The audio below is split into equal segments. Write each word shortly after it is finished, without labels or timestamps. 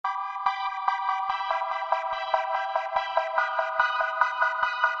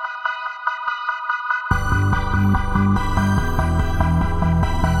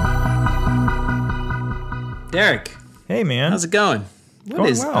Derek. Hey, man. How's it going? What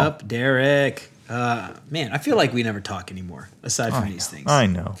is well. up, Derek? Man, I feel like we never talk anymore, aside from these things. I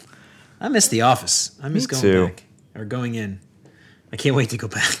know. I miss the office. I miss going too. back. Or going in. I can't wait to go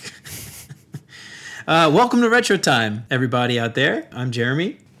back. Welcome to Retro Time, everybody out there. I'm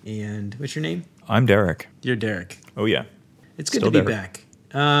Jeremy. And what's your name? I'm Derek. You're Derek. Oh, yeah. It's good Still to be Derek.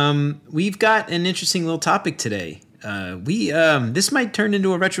 back. We've got an interesting little topic today. This might turn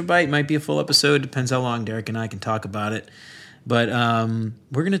into a retro bite, might be a full episode, depends how long Derek and I can talk about it. But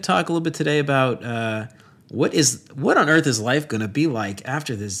we're going to talk a little bit today about what on earth is life going to be like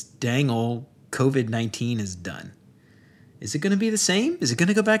after this dang old COVID-19 is done. Is it going to be the same? Is it going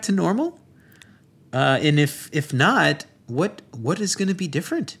to go back to normal? And if not, what is going to be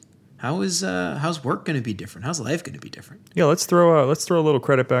different? How's work going to be different? How's life going to be different? Yeah, let's throw a little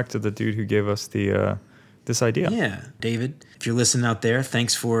credit back to the dude who gave us this idea. Yeah, David, if you're listening out there,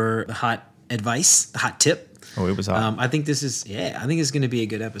 thanks for the hot advice, the hot tip. Oh, it was hot. I think it's going to be a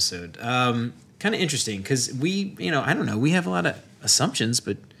good episode. Kind of interesting because I don't know, we have a lot of assumptions,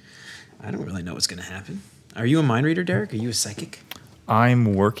 but I don't really know what's going to happen. Are you a mind reader, Derek? Are you a psychic?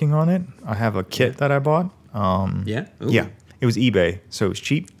 I'm working on it. I have a kit that I bought. Yeah? Ooh. Yeah. It was eBay, so it was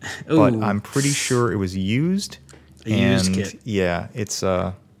cheap, but I'm pretty sure it was used. Used kit. Yeah, it's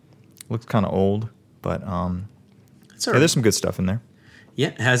looks kind of old, but It's all right. there's some good stuff in there.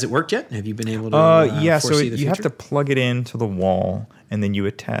 Yeah, has it worked yet? Have you been able to Yeah, so foresee the you have future? to plug it into the wall, and then you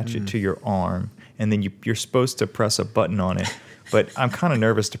attach it to your arm, and then you're supposed to press a button on it. But I'm kind of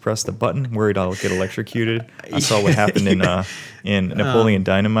nervous to press the button, worried I'll get electrocuted. I saw what happened in Napoleon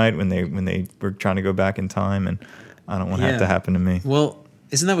Dynamite when they were trying to go back in time, and I don't want that to happen to me. Well,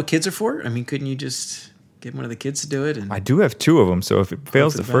 isn't that what kids are for? I mean, couldn't you just get one of the kids to do it? And I do have two of them, so if it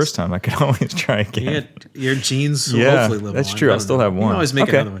fails for the the first best. time, I can always try again. your genes will Yeah, hopefully live that's on. true. I I'll don't still know. have one. You can always make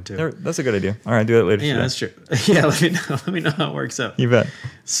okay. another one, too. That's a good idea. All right, do that later. Yeah, today. that's true. Yeah, let me know how it works out. You bet.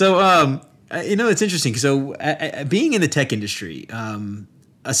 So, it's interesting. So, being in the tech industry,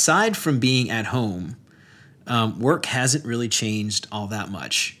 aside from being at home, work hasn't really changed all that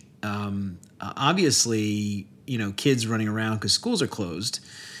much. Obviously, kids running around because schools are closed.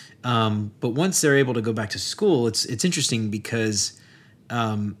 But once they're able to go back to school, it's interesting because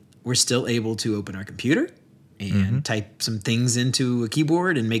we're still able to open our computer and type some things into a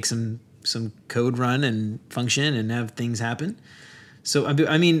keyboard and make some code run and function and have things happen. So,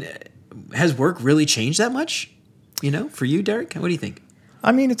 I mean, has work really changed that much? For you, Derek? What do you think?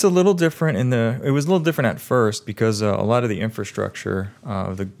 I mean, it's a little different it was a little different at first because a lot of the infrastructure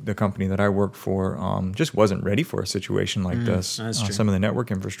of the company that I work for just wasn't ready for a situation like this. That's true. Some of the network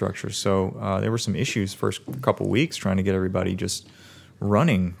infrastructure. So there were some issues first couple weeks trying to get everybody just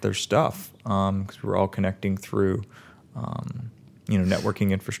running their stuff because we were all connecting through,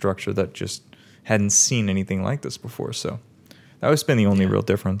 networking infrastructure that just hadn't seen anything like this before. So that was been the only real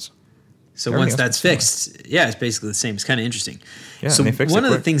difference. So Everything once else that's was similar. fixed, it's basically the same. It's kind of interesting. Yeah, so and they fixed one it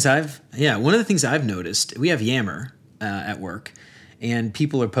of the quick. one of the things I've noticed, we have Yammer at work, and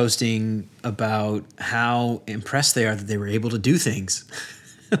people are posting about how impressed they are that they were able to do things.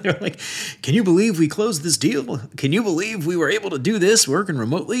 They're like, "Can you believe we closed this deal? Can you believe we were able to do this working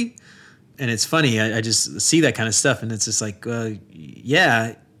remotely?" And it's funny. I just see that kind of stuff, and it's just like,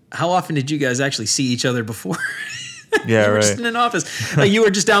 yeah. How often did you guys actually see each other before? Yeah, you were right. just in an office. Like you were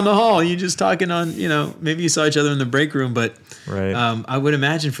just down the hall. You just talking on, maybe you saw each other in the break room. But Right. I would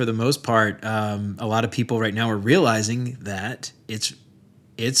imagine for the most part, a lot of people right now are realizing that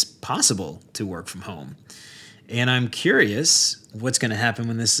it's possible to work from home. And I'm curious what's going to happen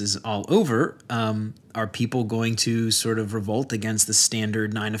when this is all over. Are people going to sort of revolt against the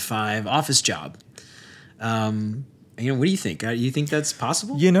standard 9-to-5 office job? What do you think? Do you think that's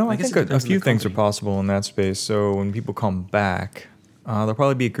possible? I guess think it a depends on few the things are company. possible in that space. So when people come back, there'll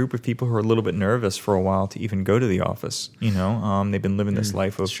probably be a group of people who are a little bit nervous for a while to even go to the office. They've been living this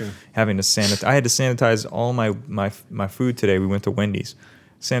life of true. having to sanitize. I had to sanitize all my food today. We went to Wendy's,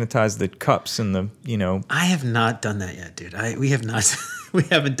 sanitize the cups and the. I have not done that yet, dude. We have not. We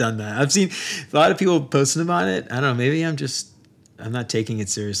haven't done that. I've seen a lot of people posting about it. I don't know. Maybe I'm not taking it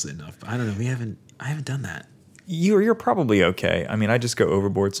seriously enough. I don't know. I haven't done that. You're probably okay. I mean, I just go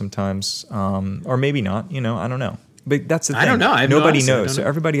overboard sometimes, or maybe not. I don't know. But that's the thing. I don't know. Nobody honestly, I knows. don't So know.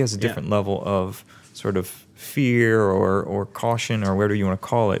 everybody has a different level of sort of fear or caution or whatever you want to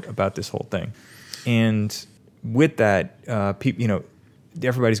call it about this whole thing. And with that,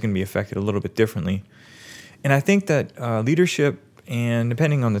 everybody's going to be affected a little bit differently. And I think that leadership And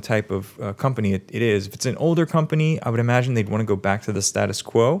depending on the type of company it is, if it's an older company, I would imagine they'd want to go back to the status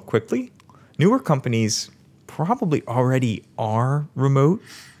quo quickly. Newer companies probably already are remote,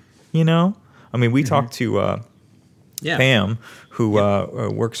 you know? I mean, we talked to Pam, who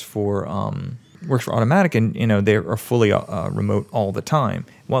works for Automatic, and, you know, they are fully remote all the time.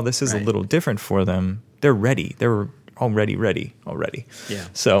 While this is a little different for them, they're ready. They're already ready. Yeah.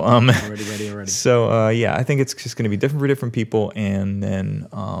 So Already. So yeah, I think it's just going to be different for different people, and then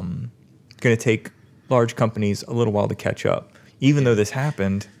going to take large companies a little while to catch up. Even though this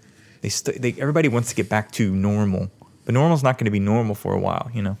happened, everybody wants to get back to normal, but normal's not going to be normal for a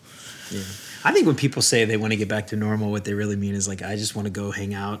while, you know. Yeah. I think when people say they want to get back to normal, what they really mean is like, I just want to go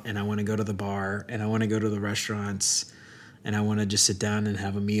hang out, and I want to go to the bar, and I want to go to the restaurants, and I want to just sit down and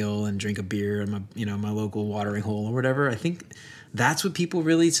have a meal and drink a beer in my local watering hole or whatever. I think that's what people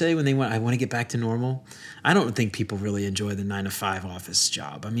really say when I want to get back to normal. I don't think people really enjoy the 9-to-5 office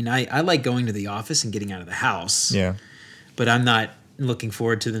job. I mean, I like going to the office and getting out of the house. Yeah. But I'm not looking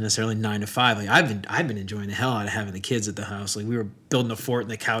forward to the necessarily 9-to-5. Like I've been enjoying the hell out of having the kids at the house. Like we were building a fort in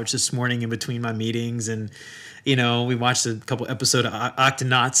the couch this morning in between my meetings, and we watched a couple episodes of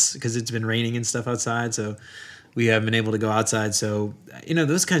Octonauts because it's been raining and stuff outside. So we haven't been able to go outside. So,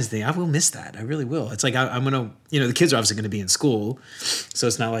 those kinds of things, I will miss that. I really will. It's like I'm going to, the kids are obviously going to be in school, so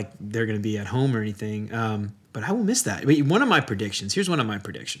it's not like they're going to be at home or anything. But I will miss that. Here's one of my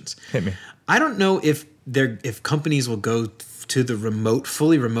predictions. Hit me. I don't know if companies will go to the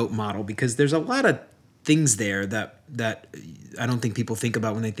fully remote model, because there's a lot of things there that I don't think people think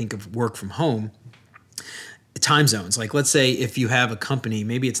about when they think of work from home. Time zones. Like, let's say if you have a company,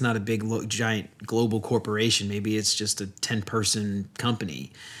 maybe it's not a big, giant global corporation. Maybe it's just a 10-person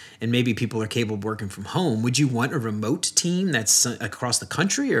company, and maybe people are capable of working from home. Would you want a remote team that's across the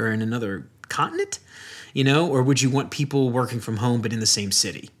country or in another continent? Or would you want people working from home but in the same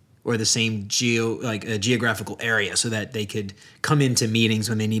city or the same geographical area, so that they could come into meetings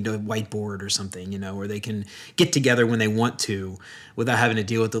when they need a whiteboard or something, or they can get together when they want to without having to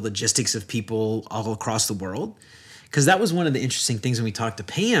deal with the logistics of people all across the world? Because that was one of the interesting things when we talked to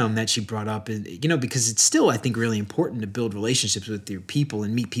Pam that she brought up, because it's still, I think, really important to build relationships with your people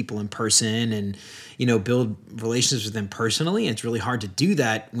and meet people in person and, build relationships with them personally. And it's really hard to do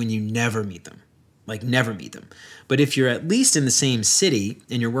that when you never meet them. But if you're at least in the same city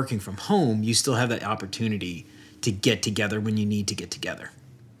and you're working from home, you still have that opportunity to get together when you need to get together.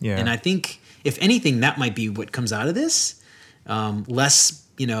 Yeah. And I think, if anything, that might be what comes out of this. Less,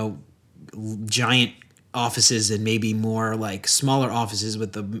 giant offices, and maybe more like smaller offices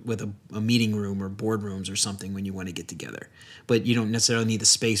with a meeting room or boardrooms or something when you want to get together. But you don't necessarily need the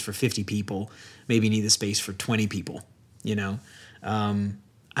space for 50 people. Maybe you need the space for 20 people,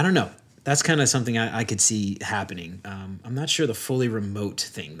 I don't know. That's kind of something I could see happening. I'm not sure the fully remote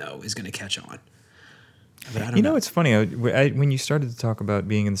thing, though, is going to catch on. But I don't know. It's funny. When you started to talk about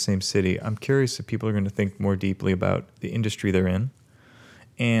being in the same city, I'm curious if people are going to think more deeply about the industry they're in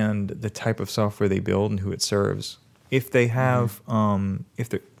and the type of software they build and who it serves. If they have, if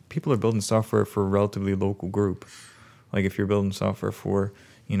the people are building software for a relatively local group, like if you're building software for,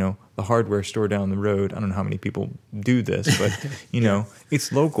 the hardware store down the road, I don't know how many people do this, but,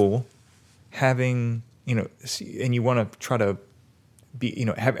 it's local. Having, and you want to try to be,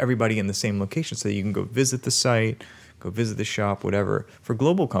 have everybody in the same location so that you can go visit the site, go visit the shop, whatever. For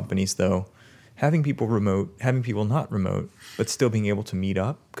global companies, though, having people remote, having people not remote, but still being able to meet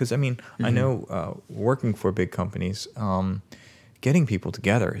up. Because, I know working for big companies, getting people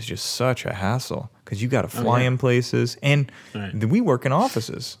together is just such a hassle because you got to fly in places. And we work in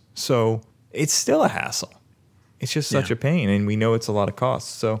offices, so it's still a hassle. It's just such a pain, and we know it's a lot of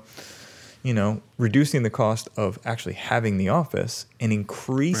costs. So, reducing the cost of actually having the office and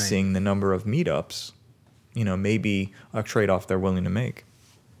increasing the number of meetups, may be a trade-off they're willing to make.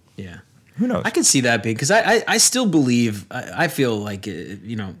 Yeah. Who knows? I can see that being, because I still believe, I feel like,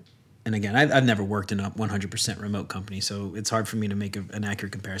 and again, I've never worked in a 100% remote company, so it's hard for me to make an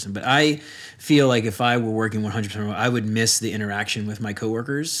accurate comparison. But I feel like if I were working 100% remote, I would miss the interaction with my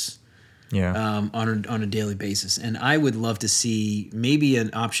coworkers. Yeah. On a daily basis. And I would love to see maybe an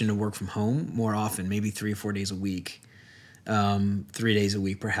option to work from home more often, maybe 3 or 4 days a week, 3 days a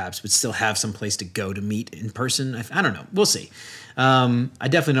week perhaps, but still have some place to go to meet in person. I don't know. We'll see. I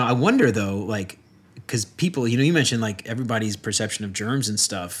definitely know. I wonder though, because people, you mentioned everybody's perception of germs and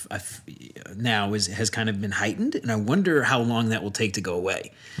stuff now has kind of been heightened, and I wonder how long that will take to go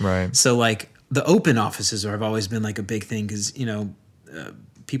away. Right. So the open offices have always been a big thing because,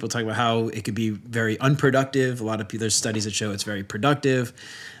 people talk about how it could be very unproductive. A lot of people, there's studies that show it's very productive,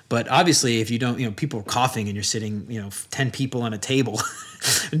 But obviously, if you don't, people are coughing and you're sitting, 10 people on a table,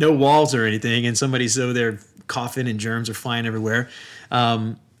 no walls or anything, and somebody's over there coughing and germs are flying everywhere.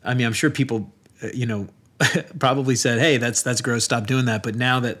 I'm sure people, probably said, "Hey, that's gross. Stop doing that." But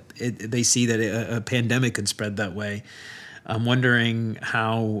now that they see that a pandemic could spread that way, I'm wondering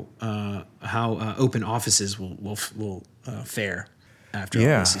how open offices will fare after all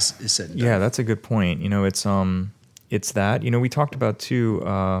this is said and done. Yeah, that's a good point. It's that. We talked about too.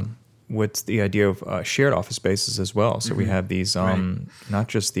 What's the idea of shared office spaces as well? So we have these, not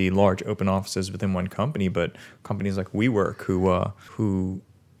just the large open offices within one company, but companies like WeWork who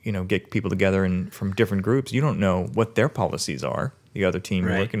get people together and from different groups. You don't know what their policies are, the other team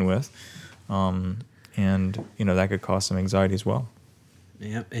you're working with. And that could cause some anxiety as well.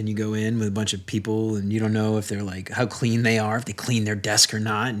 Yep, and you go in with a bunch of people, and you don't know if they're like how clean they are, if they clean their desk or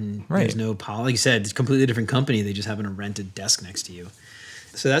not, and there's no policy. Like you said, it's a completely different company. They just happen to rent a desk next to you.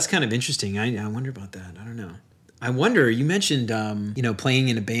 So that's kind of interesting. I wonder about that. I don't know. I wonder. You mentioned playing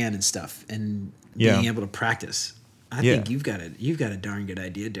in a band and stuff, and being able to practice. I think you've got a darn good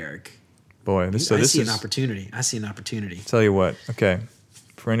idea, Derek. Boy, I see an opportunity. Tell you what. Okay,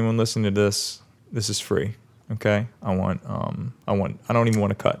 for anyone listening to this is free. Okay, I don't even want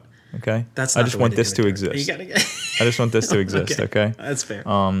to cut. Okay, I just want this to exist. I just want this to exist. Okay, that's fair.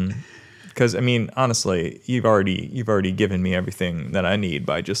 Because honestly, you've already given me everything that I need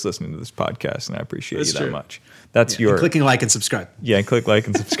by just listening to this podcast, and I appreciate you that much. That's your and clicking like and subscribe. Yeah, click like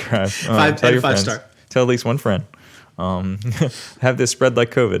and subscribe. Tell your friends. Star. Tell at least one friend. Have this spread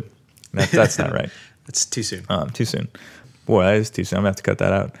like COVID. That's not right. That's too soon. Too soon. Boy, that is too soon. I'm gonna have to cut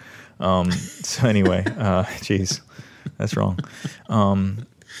that out. So anyway, geez, that's wrong.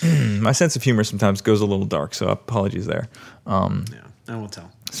 My sense of humor sometimes goes a little dark, so apologies there. I won't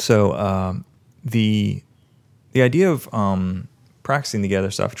tell. So the idea of practicing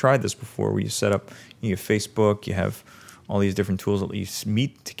together. So I've tried this before, where you set up, you have Facebook, you have all these different tools that you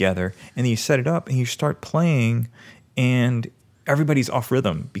meet together, and then you set it up and you start playing, and everybody's off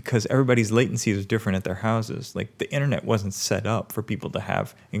rhythm because everybody's latency is different at their houses. Like the internet wasn't set up for people to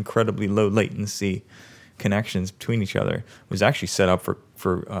have incredibly low latency connections between each other. It was actually set up for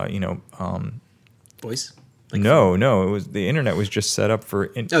voice. No, it was the internet was just set up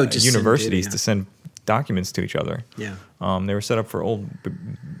for universities to send documents to each other. Yeah, they were set up for old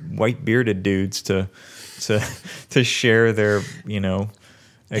white bearded dudes to share their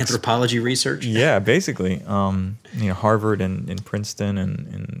anthropology research. Yeah, basically. Harvard and Princeton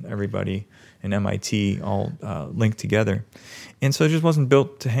and everybody and MIT all linked together. And so it just wasn't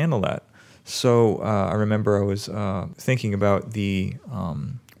built to handle that. So I remember I was thinking about doing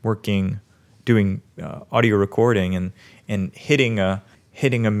audio recording and hitting a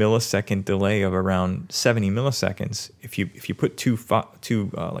millisecond delay of around 70 milliseconds. If you put two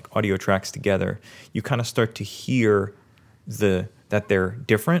like audio tracks together, you kind of start to hear that they're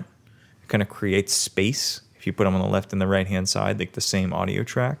different. It kind of creates space. If you put them on the left and the right hand side, like the same audio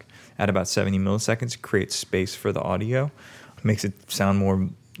track, at about 70 milliseconds, it creates space for the audio. It makes it sound more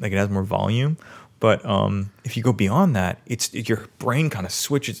like it has more volume. But if you go beyond that, your brain kind of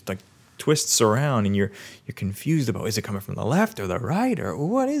switches, like twists around, and you're confused about, is it coming from the left or the right, or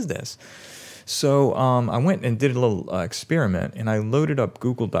what is this? So I went and did a little experiment, and I loaded up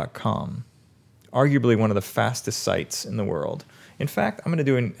Google.com, arguably one of the fastest sites in the world. In fact, I'm going to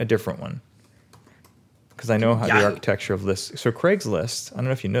do a different one because I know how the architecture of lists. So Craigslist, I don't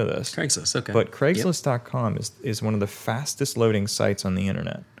know if you know this. Craigslist, okay. But Craigslist.com is one of the fastest loading sites on the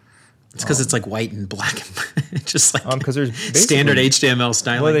internet. It's because it's like white and black, just like because there's standard HTML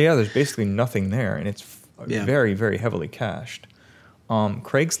styling. Well, yeah, there's basically nothing there, and it's very, very heavily cached.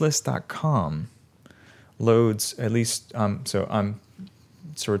 Craigslist.com loads at least. So I'm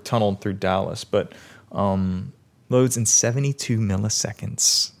sort of tunneled through Dallas, but loads in 72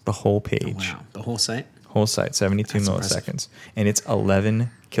 milliseconds. The whole page. Oh, wow, the whole site. Whole site, 72 milliseconds, impressive. And it's 11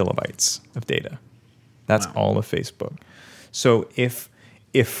 kilobytes of data. That's all of Facebook. So if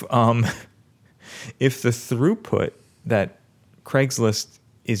the throughput that Craigslist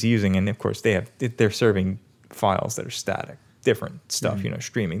is using, and of course they're serving files that are static, different stuff,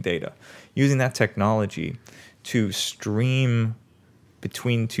 streaming data, using that technology to stream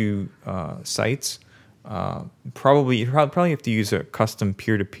between two sites, you probably have to use a custom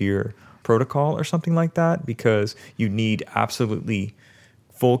peer-to-peer protocol or something like that, because you need absolutely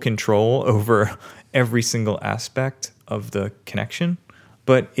full control over every single aspect of the connection.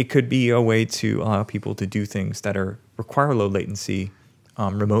 But it could be a way to allow people to do things that require low latency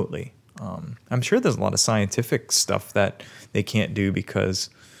remotely. I'm sure there's a lot of scientific stuff that they can't do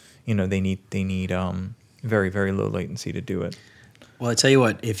because they need very, very low latency to do it. Well, I tell you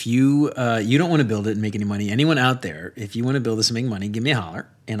what, if you you don't want to build it and make any money, anyone out there, if you want to build this and make money, give me a holler,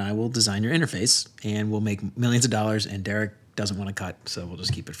 and I will design your interface, and we'll make millions of dollars. And Derek doesn't want to cut, so we'll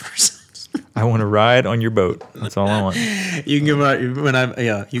just keep it for ourselves. I want to ride on your boat. That's all I want. You can give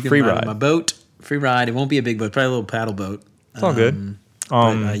you can Free ride ride. on my boat, free ride. It won't be a big boat, probably a little paddle boat. It's all good.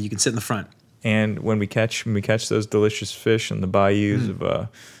 But, you can sit in the front. And when we catch those delicious fish in the bayous of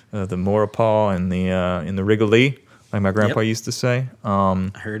the Maurepas and the in the Wrigley, like my grandpa used to say, I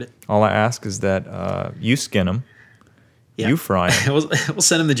heard it. all I ask is that you skin them, you fry them, We'll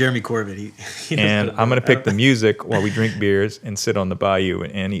send him to Jeremy Corbett. He knows and how to I'm do gonna it. pick the music while we drink beers and sit on the bayou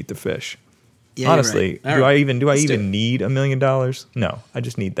and eat the fish. Yeah, you're Honestly, right. All do right. I even Let's do it. need $1 million? No, I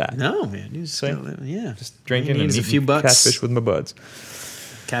just need that. No, man. You just See? yeah. Just drinking He and needs a few eating bucks. catfish with my buds.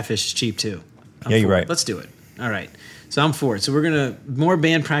 Catfish is cheap too. I'm Yeah, you're for it. right. Let's do it. All right. So I'm for it. So we're gonna more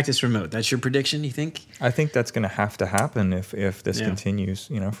band practice remote. That's your prediction, you think? I think that's going to have to happen if this Yeah. continues,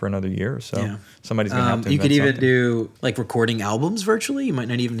 for another year or so. Yeah. Somebody's going to have to. You could invent even something. do like recording albums virtually. You might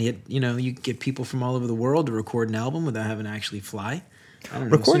not even get you get people from all over the world to record an album without having to actually fly. I don't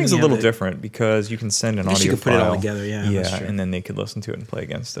know. Recording's a Assuming you little have the- different because you can send an I guess audio you could put it all file. together, yeah, that's true. and then they could listen to it and play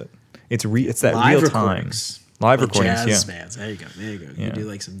against it. It's that live real time recordings. live Like recordings. jazz Yeah, bands. There you go. You Yeah. Mm-hmm. could do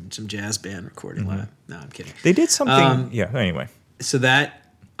like some jazz band recording live. No, I'm kidding. they did something. Anyway, So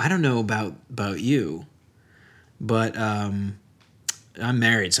that I don't know about you, but I'm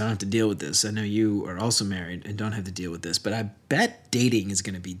married, so I don't have to deal with this. I know you are also married and don't have to deal with this, but I bet dating is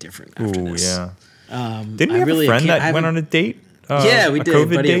going to be different after ooh this. yeah. Didn't I we have really a friend can't- I that went haven't- on a date? Yeah, we a did.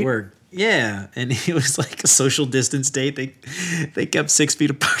 COVID Buddy date? at work. Yeah, and it was like a social distance date. They kept 6 feet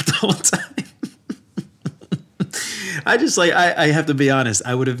apart the whole time. I have to be honest.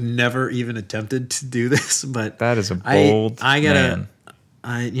 I would have never even attempted to do this, but That is a bold I gotta.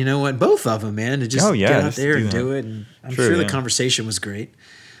 man. You know what? Both of them, man. To just Oh, yeah, get out just there do and that. do it. And I'm Sure, sure the yeah. conversation was great.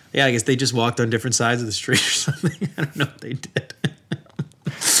 Yeah, I guess they just walked on different sides of the street or something. I don't know what they did.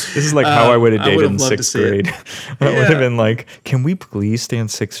 This is like how I would have I dated would've in loved to 6th see it. grade. That would Yeah. have been like, can we please stand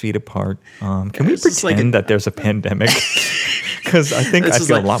 6 feet apart? Can we It's just like pretend that there's a pandemic? Because I think This I'd is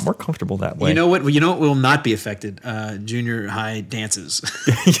feel like- a lot more comfortable that way. You know what? You know what will not be affected? Junior high dances.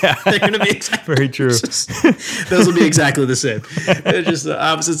 yeah, They're going to be exactly, very true. those will be exactly the same. They're just the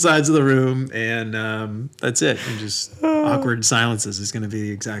opposite sides of the room, and that's it. And just awkward silences is going to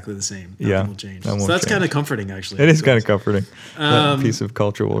be exactly the same. Nothing Yeah, will change. that So won't that's kind of change. comforting, actually. It is kind of comforting. That piece of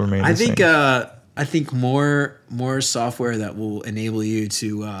culture will remain I the think same. I think more software that will enable you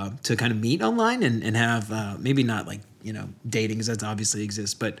to kind of meet online and have maybe not like dating, because that obviously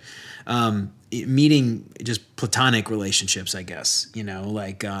exists, but meeting just platonic relationships, I guess,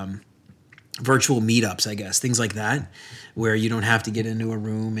 like virtual meetups, I guess, things like that, where you don't have to get into a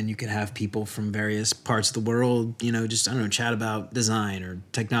room and you can have people from various parts of the world, just, I don't know, chat about design or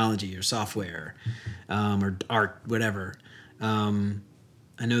technology or software or art, whatever.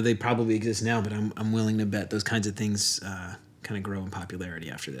 I know they probably exist now, but I'm willing to bet those kinds of things kind of grow in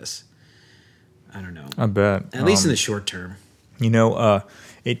popularity after this. I don't know. I bet. At least in the short term.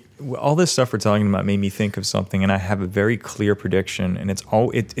 All this stuff we're talking about made me think of something, and I have a very clear prediction, and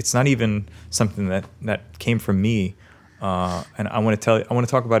it's not even something that came from me. And I want to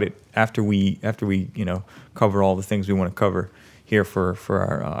talk about it after we cover all the things we want to cover here for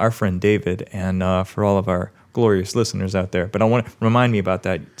our friend David and for all of our glorious listeners out there. But I want to remind me about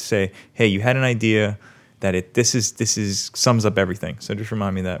that. Say, hey, you had an idea that this is sums up everything. So just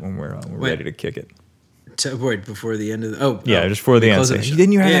remind me that when we're ready to kick it. To avoid before the end of the Just before the end. close of Say, the show.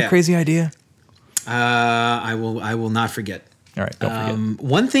 didn't you have Yeah. that crazy idea? I will not forget. All right, don't forget.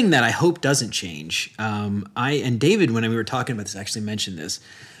 One thing that I hope doesn't change. I and David, when we were talking about this, actually mentioned this.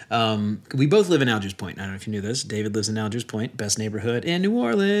 We both live in Algiers Point. I don't know if you knew this. David lives in Algiers Point, best neighborhood in New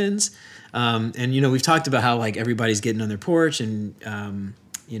Orleans. And we've talked about how like everybody's getting on their porch and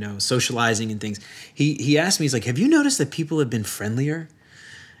socializing and things. He asked me, he's like, "Have you noticed that people have been friendlier?"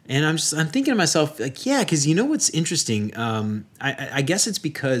 And I'm thinking to myself, like, yeah, because what's interesting? I guess it's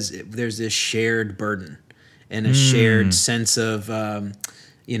because there's this shared burden and a shared sense of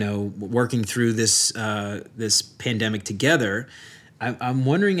working through this pandemic together. I'm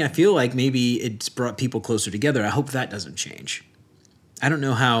wondering. I feel like maybe it's brought people closer together. I hope that doesn't change. I don't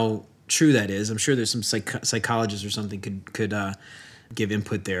know how true that is. I'm sure there's some psychologists or something could give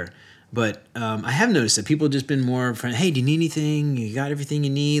input there. But I have noticed that people have just been more friendly. Hey, do you need anything? You got everything you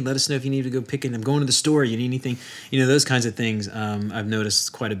need? Let us know if you need to go pick it. I'm going to the store. You need anything? Those kinds of things I've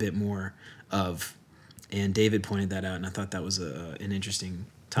noticed quite a bit more of. And David pointed that out, and I thought that was an interesting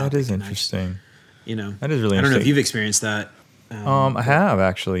topic. That is And interesting. that is really That is really I don't know if interesting. you've experienced that. I have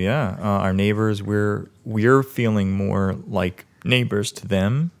actually, yeah. Our neighbors, we're feeling more like neighbors to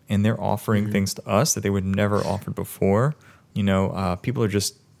them, and they're offering things to us that they would never offered before. People are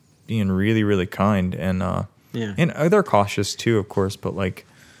just being really, really kind, and they're cautious too, of course. But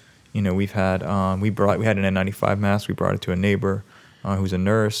we've had we had an N95 mask. We brought it to a neighbor who's a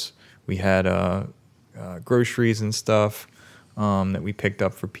nurse. We had groceries and stuff that we picked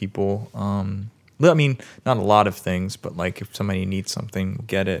up for people. I mean, not a lot of things, but if somebody needs something,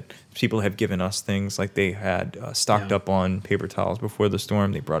 get it. People have given us things, like they had stocked up on paper towels before the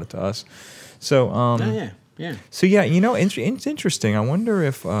storm. They brought it to us. So, Yeah. So yeah, it's interesting. I wonder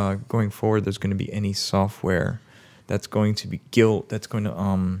if going forward there's going to be any software that's going to be that's going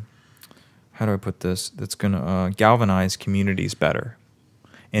to how do I put this? That's going to galvanize communities better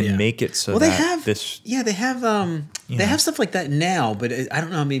and make it so they have they have stuff like that now, but I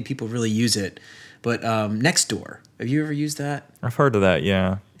don't know how many people really use it. But Nextdoor, have you ever used that? I've heard of that.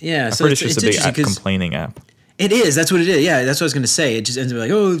 Yeah. Yeah. I've So heard it's just a big complaining app. It is. That's what it is. Yeah, that's what I was going to say. It just ends up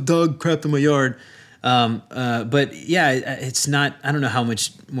like, oh, dog crapped in my yard. But yeah, it's not. I don't know how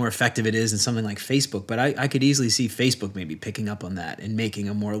much more effective it is than something like Facebook. But I could easily see Facebook maybe picking up on that and making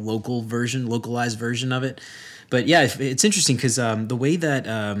a more localized version of it. But yeah, it's interesting because the way that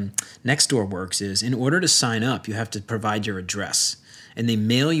Nextdoor works is, in order to sign up, you have to provide your address, and they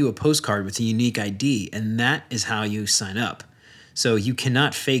mail you a postcard with a unique ID, and that is how you sign up. So you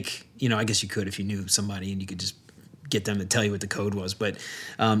cannot fake. I guess you could if you knew somebody and you could just get them to tell you what the code was, but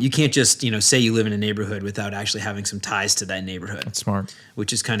you can't just say you live in a neighborhood without actually having some ties to that neighborhood. That's smart,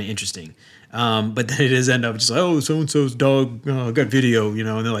 which is kind of interesting. But then it does end up just like, oh, so and so's dog got video, and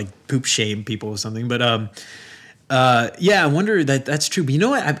they're like poop shame people or something. But I wonder that's true. But you know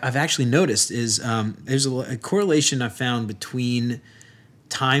what I've actually noticed is there's a correlation I found between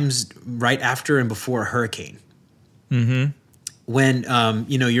times right after and before a hurricane. Mm-hmm. When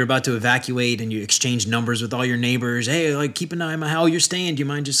you're about to evacuate and you exchange numbers with all your neighbors. Hey, keep an eye on how you're staying. Do you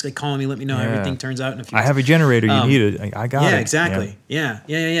mind just calling me? Let me know how everything turns out in a few. I have a generator. You need it. I got it. Yeah, exactly.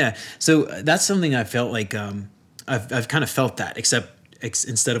 Yeah. So that's something I felt like I've kind of felt that, except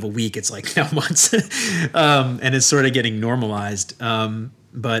instead of a week, it's like now months, and it's sort of getting normalized.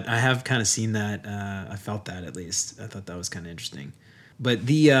 But I have kind of seen that. I felt that at least. I thought that was kind of interesting. But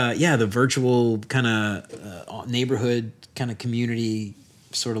the virtual kind of neighborhood kind of community,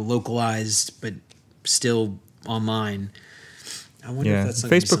 sort of localized but still online. I wonder if that's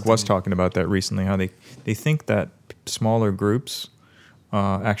Facebook was talking about that recently. How they think that smaller groups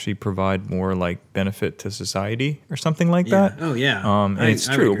actually provide more benefit to society or something like that. Oh yeah. And it's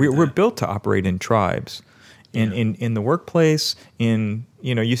true. We're built to operate in tribes. In the workplace,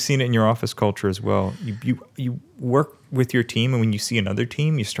 you've seen it in your office culture as well. You work with your team, and when you see another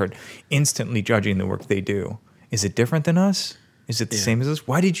team, you start instantly judging the work they do. Is it different than us? Is it the same as us?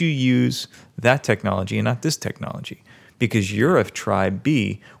 Why did you use that technology and not this technology? Because you're of tribe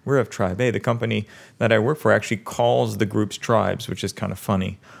B, we're of tribe A. The company that I work for actually calls the groups tribes, which is kind of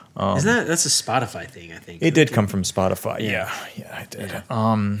funny. That's a Spotify thing, I think. It did come from Spotify. Yeah, it did.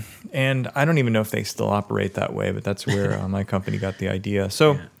 Yeah. And I don't even know if they still operate that way, but that's where my company got the idea.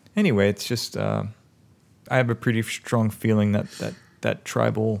 So anyway, it's just I have a pretty strong feeling that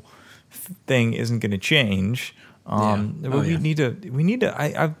tribal thing isn't going to change. We need to.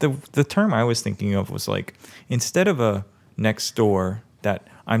 The term I was thinking of was instead of a next door that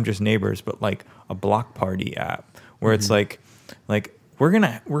I'm just neighbors, but a block party app where it's like we're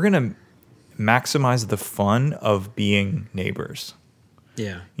gonna maximize the fun of being neighbors.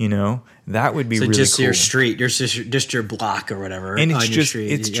 Yeah, that would be really just cool. Your street, just your block or whatever, and it's just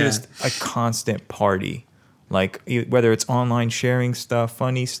a constant party. Whether it's online sharing stuff,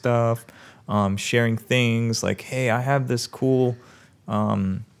 funny stuff, sharing things hey, I have this cool,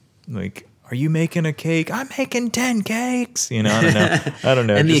 are you making a cake? I'm making 10 cakes. I don't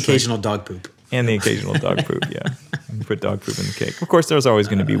know. And the occasional dog poop. And the occasional dog poop, yeah. You put dog poop in the cake. Of course, there's always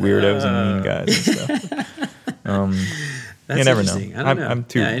going to be weirdos and mean guys and stuff. You never know. I'm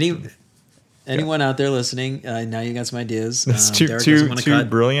too. Yeah, anyone out there listening? Now you got some ideas. It's two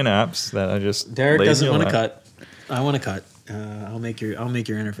brilliant apps that I just. Derek doesn't want to cut. I want to cut. I'll make your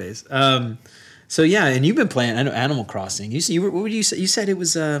interface. So yeah, and you've been playing. I know Animal Crossing. What would you say? You said it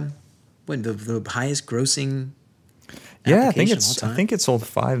was the highest grossing. Yeah, I think it sold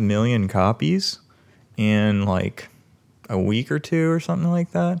 5 million copies in a week or two or something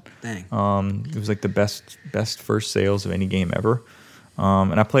like that. Dang. It was the best first sales of any game ever.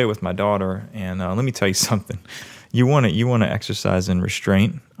 And I play it with my daughter. And let me tell you something. You want to exercise in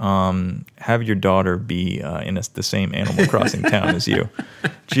restraint. have your daughter be in the same Animal Crossing town as you.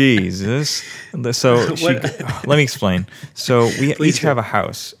 Jesus. So let me explain. So we Please each do. have a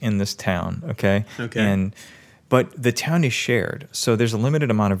house in this town, okay? Okay. But the town is shared, so there's a limited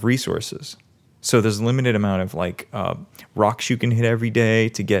amount of resources. So there's a limited amount of rocks you can hit every day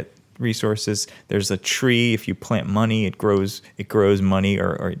to get resources. There's a tree. If you plant money, it grows money,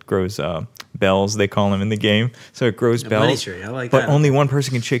 or it grows bells, they call them in the game. So it grows bells. Money tree. I like but that. only one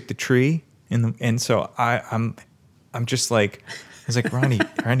person can shake the tree. And so I'm just like, I was like,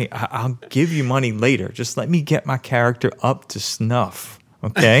 Ronnie, I'll give you money later. Just let me get my character up to snuff.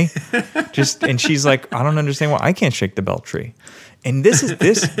 Okay. And she's like, I don't understand why I can't shake the bell tree. And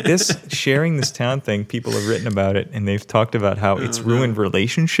this sharing this town thing, people have written about it, and they've talked about how it's ruined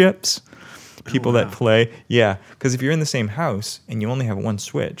relationships. People that play, because if you're in the same house and you only have one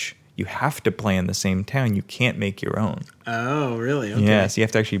Switch, you have to play in the same town. You can't make your own. Oh, really? Okay. Yeah, so you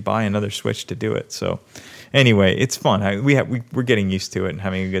have to actually buy another Switch to do it. So anyway, it's fun. We're getting used to it and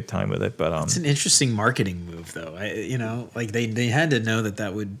having a good time with it. But it's an interesting marketing move, though. They had to know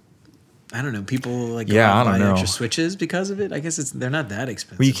that would. I don't know. People go out and buy extra Switches because of it. I guess they're not that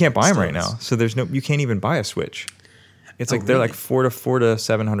expensive. Well, you can't buy them right now, so you can't even buy a Switch. It's they're like $400 to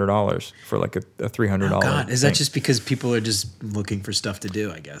 $700 for like a $300. Oh God, is that just because people are just looking for stuff to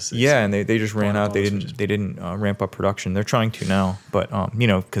do? I guess. And they just ran out. They didn't ramp up production. They're trying to now, but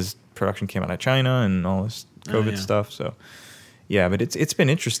because production came out of China and all this COVID stuff. So but it's been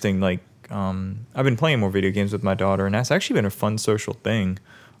interesting. Like I've been playing more video games with my daughter, and that's actually been a fun social thing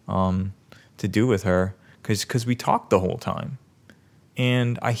to do with her, because we talk the whole time,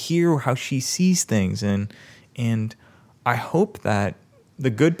 and I hear how she sees things, and I hope that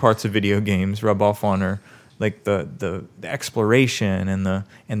the good parts of video games rub off on her, like the exploration and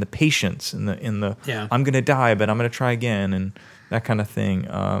the patience and the I'm gonna die but I'm gonna try again, and that kind of thing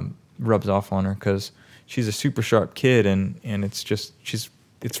rubs off on her, because she's a super sharp kid, and it's just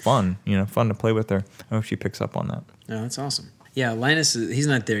it's fun, fun to play with her. I hope she picks up on that. Oh, that's awesome. Yeah, Linus, he's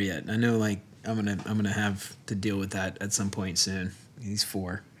not there yet. I know, I'm gonna have to deal with that at some point soon. He's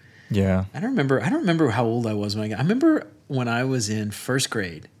 4. Yeah. I don't remember how old I was when I remember when I was in first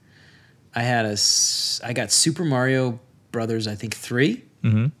grade. I got Super Mario Brothers, I think 3,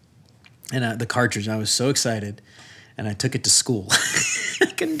 and the cartridge. I was so excited, and I took it to school. I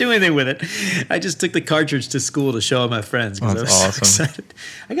couldn't do anything with it. I just took the cartridge to school to show all my friends because I was so excited.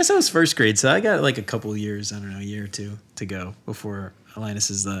 I guess I was first grade, so I got like a couple of years, I don't know, a year or two to go before Linus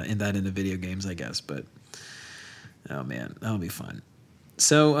is into video games, I guess. But oh man, that'll be fun.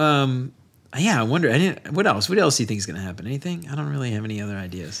 So I wonder. What else? What else do you think is going to happen? Anything? I don't really have any other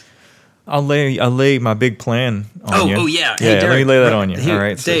ideas. I'll lay my big plan on you. Oh yeah. Hey, Derek, let me lay that on you. Here, all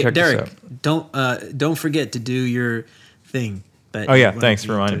right. So check Derek, this out. don't forget to do your thing. Thanks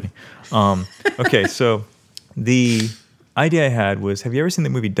for reminding me. Okay, so the idea I had was, have you ever seen the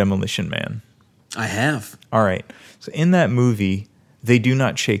movie Demolition Man? I have. All right. So in that movie, they do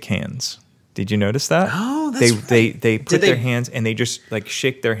not shake hands. Did you notice that? Oh, that's right. They put their hands, and they just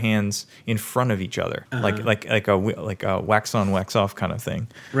shake their hands in front of each other, like a wax on, wax off kind of thing.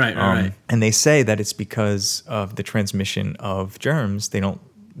 Right. Right. And they say that it's because of the transmission of germs. They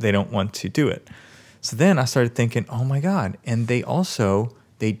don't want to do it. So then I started thinking, oh my God! And they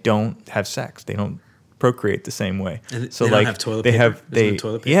don't have sex. They don't procreate the same way. And so they don't have toilet paper? There's no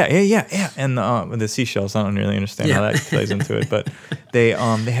toilet paper? Yeah. And the seashells, I don't really understand how that plays into it, but they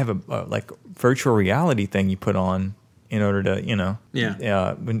have a virtual reality thing you put on in order to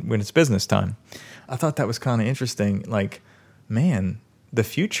when it's business time. I thought that was kind of interesting. Like, man, the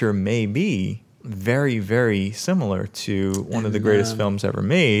future may be very, very similar to one of the greatest films ever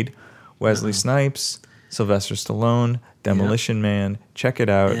made. Wesley Snipes, Sylvester Stallone, Demolition Man. Check it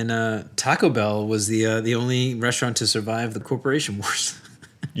out. And Taco Bell was the only restaurant to survive the corporation wars.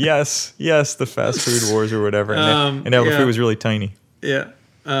 yes, the fast food wars or whatever. And the food was really tiny. Yeah.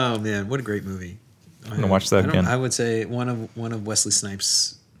 Oh man, what a great movie! I'm gonna watch that again. I would say one of Wesley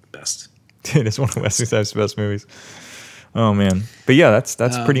Snipes' best. It is one of Wesley Snipes' best movies. Oh man, but yeah, that's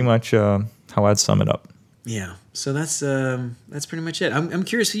pretty much how I'd sum it up. Yeah. So that's pretty much it. I'm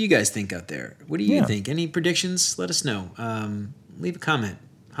curious what you guys think out there. What do you think? Any predictions? Let us know. Leave a comment.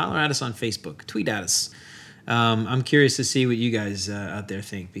 Holler at us on Facebook. Tweet at us. I'm curious to see what you guys out there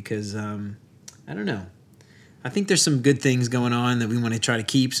think, because I don't know. I think there's some good things going on that we want to try to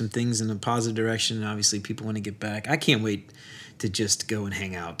keep, some things in a positive direction. And obviously, people want to get back. I can't wait to just go and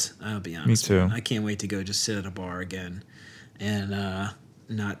hang out. I'll be honest. Me too. Man. I can't wait to go just sit at a bar again and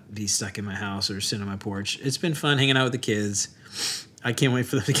not be stuck in my house or sit on my porch. It's been fun hanging out with the kids. I can't wait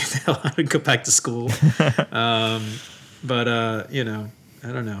for them to get the hell out and go back to school. But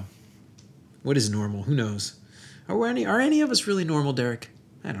I don't know. What is normal? Who knows? Are any of us really normal, Derek?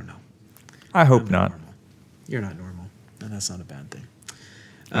 I don't know. I hope I'm not. Normal. You're not normal, and that's not a bad thing.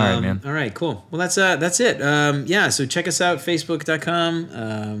 All right, man. All right, cool. Well, that's it. So check us out, facebook.com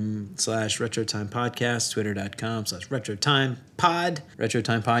 /RetroTime Podcast, twitter.com /RetroTime Pod,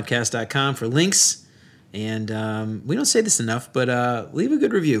 RetroTimePodcast.com for links. And we don't say this enough, but leave a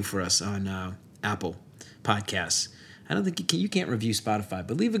good review for us on Apple Podcasts. I don't think you can't review Spotify,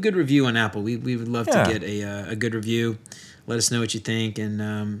 but leave a good review on Apple. We would love to get a good review. Let us know what you think,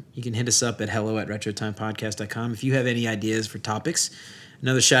 and you can hit us up at hello@retrotimepodcast.com if you have any ideas for topics.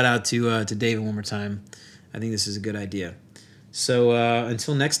 Another shout out to David one more time. I think this is a good idea. So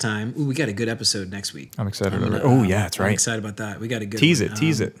until next time, we got a good episode next week. I'm excited about it. Oh, yeah, that's right. I'm excited about that. We got a good Tease one. it.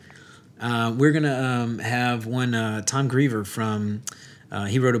 Tease it. We're going to have one, Tom Griever from,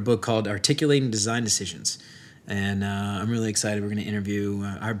 he wrote a book called Articulating Design Decisions. And I'm really excited. We're going to interview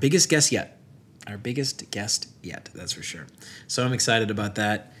our biggest guest yet. Our biggest guest yet, that's for sure. So I'm excited about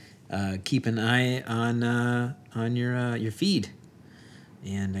that. Keep an eye on your feed.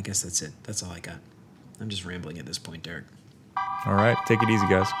 And I guess that's it. That's all I got. I'm just rambling at this point, Derek. All right. Take it easy,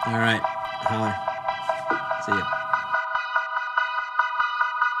 guys. All right. Holler. See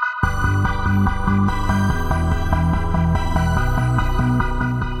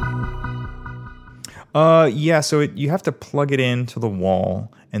ya. So you have to plug it into the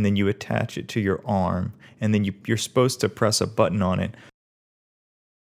wall, and then you attach it to your arm, and then you're supposed to press a button on it.